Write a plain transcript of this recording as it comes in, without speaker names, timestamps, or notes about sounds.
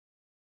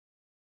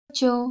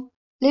So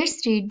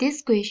let's read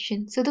this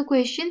question. So the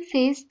question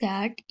says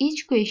that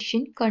each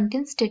question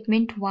contains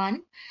statement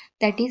 1,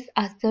 that is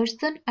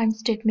assertion, and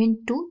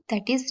statement 2,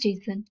 that is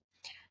reason.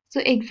 So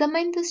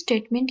examine the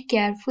statement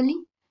carefully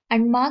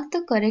and mark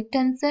the correct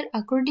answer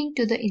according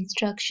to the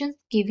instructions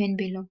given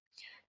below.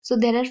 So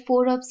there are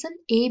four options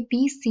A,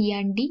 B, C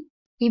and D.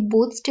 If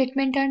both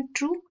statements are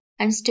true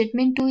and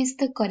statement 2 is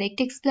the correct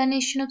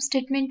explanation of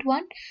statement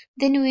 1,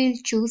 then we will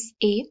choose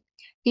A.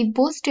 If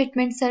both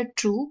statements are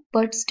true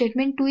but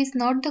statement 2 is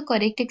not the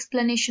correct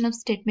explanation of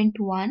statement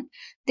 1,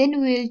 then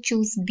we will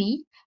choose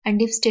B.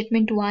 And if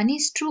statement 1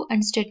 is true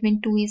and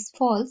statement 2 is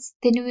false,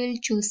 then we will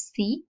choose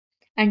C.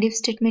 And if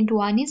statement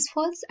 1 is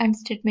false and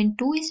statement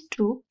 2 is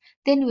true,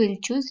 then we will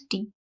choose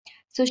D.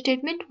 So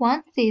statement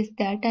 1 says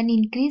that an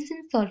increase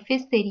in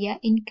surface area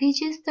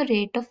increases the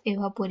rate of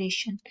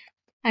evaporation,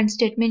 and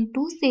statement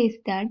 2 says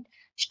that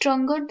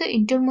stronger the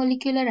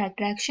intermolecular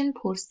attraction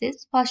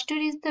forces, faster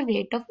is the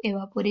rate of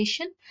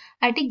evaporation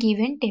at a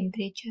given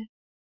temperature.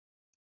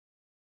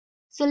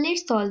 So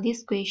let's solve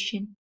this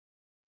question.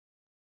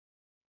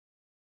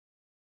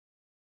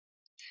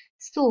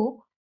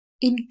 So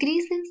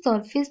increase in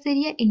surface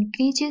area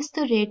increases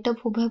the rate of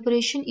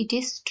evaporation, it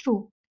is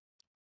true.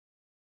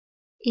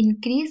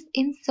 Increase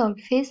in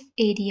surface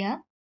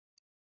area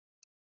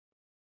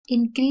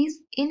increase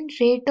in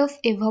rate of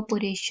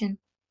evaporation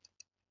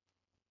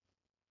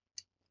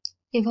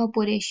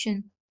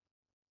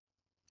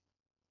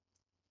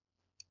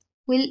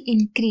will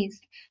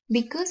increase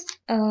because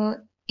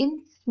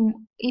in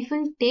if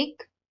we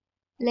take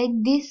like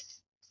this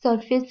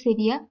surface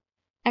area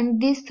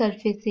and this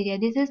surface area,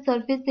 this is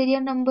surface area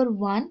number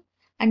 1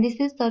 and this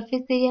is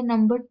surface area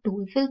number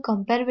 2. If we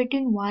compare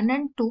between 1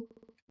 and 2,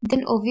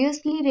 then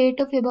obviously rate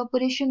of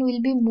evaporation will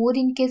be more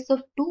in case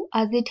of 2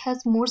 as it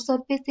has more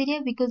surface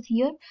area, because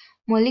here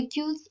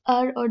molecules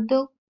are or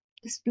the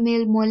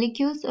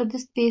molecules or the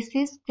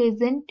species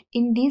present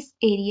in this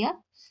area,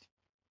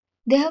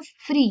 they are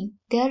free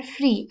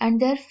and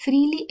they are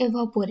freely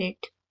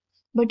evaporate.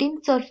 But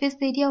in surface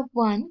area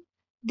 1,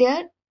 they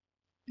are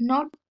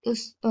not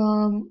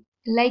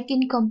like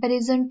in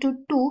comparison to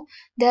 2,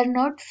 they are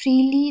not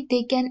freely,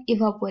 they can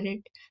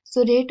evaporate.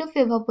 So rate of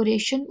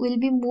evaporation will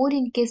be more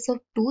in case of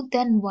 2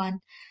 than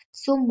 1.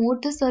 So more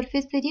the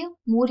surface area,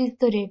 more is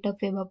the rate of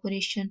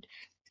evaporation.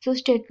 So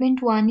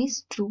statement 1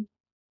 is true.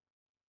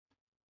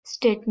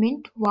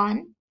 Statement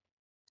 1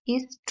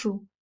 is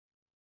true.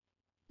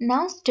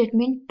 Now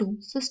statement 2.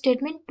 So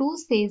statement 2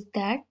 says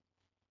that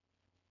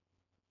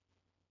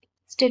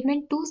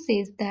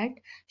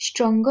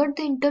stronger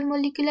the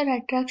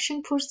intermolecular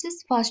attraction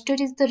forces, faster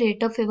is the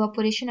rate of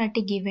evaporation at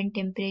a given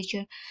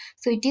temperature.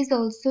 So it is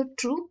also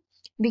true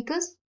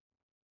because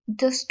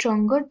the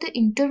stronger the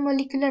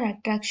intermolecular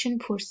attraction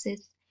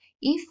forces,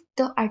 if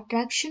the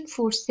attraction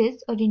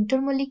forces or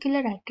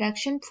intermolecular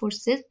attraction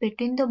forces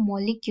between the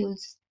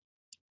molecules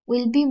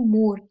will be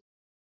more,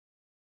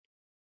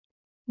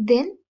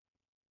 then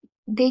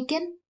they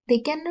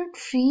cannot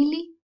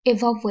freely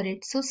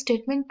evaporate. So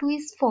statement 2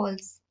 is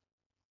false.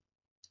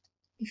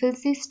 If you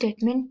see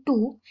statement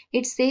 2,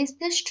 it says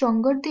the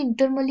stronger the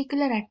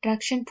intermolecular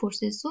attraction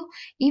forces. So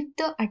if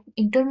the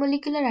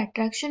intermolecular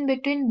attraction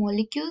between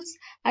molecules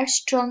are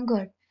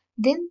stronger,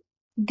 then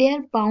they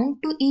are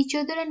bound to each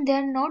other and they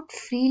are not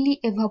freely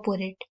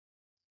evaporate.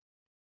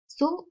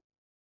 So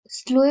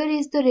slower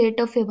is the rate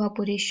of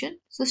evaporation.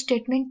 So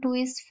statement 2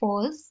 is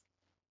false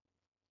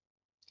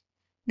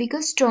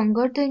because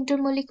stronger the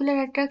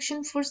intermolecular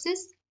attraction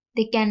forces,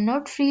 they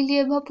cannot freely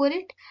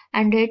evaporate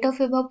and rate of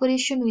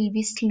evaporation will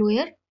be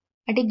slower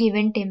at a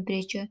given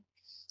temperature.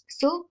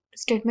 So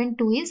statement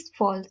 2 is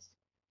false.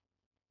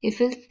 If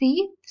we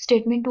see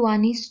statement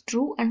 1 is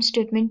true and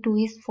statement 2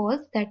 is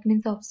false, that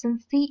means option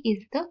C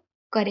is the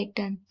correct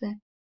answer.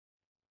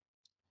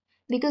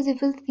 Because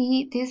if we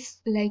see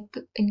this like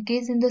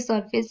increase in the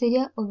surface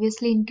area,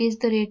 obviously increase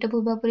the rate of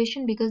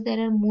evaporation because there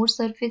are more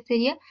surface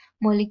area,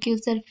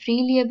 molecules are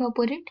freely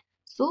evaporate,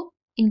 so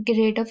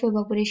rate of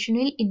evaporation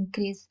will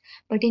increase.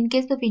 But in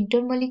case of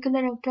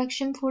intermolecular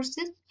attraction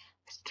forces,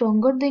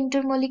 stronger the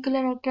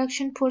intermolecular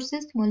attraction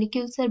forces,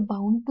 molecules are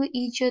bound to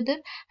each other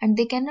and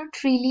they cannot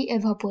freely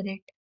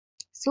evaporate.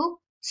 So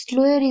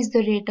slower is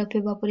the rate of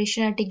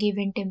evaporation at a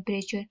given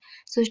temperature.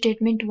 So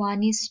statement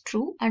 1 is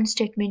true and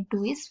statement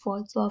 2 is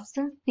false. So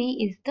option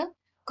C is the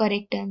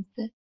correct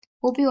answer.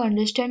 Hope you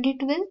understand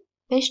it well.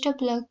 Best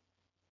of luck.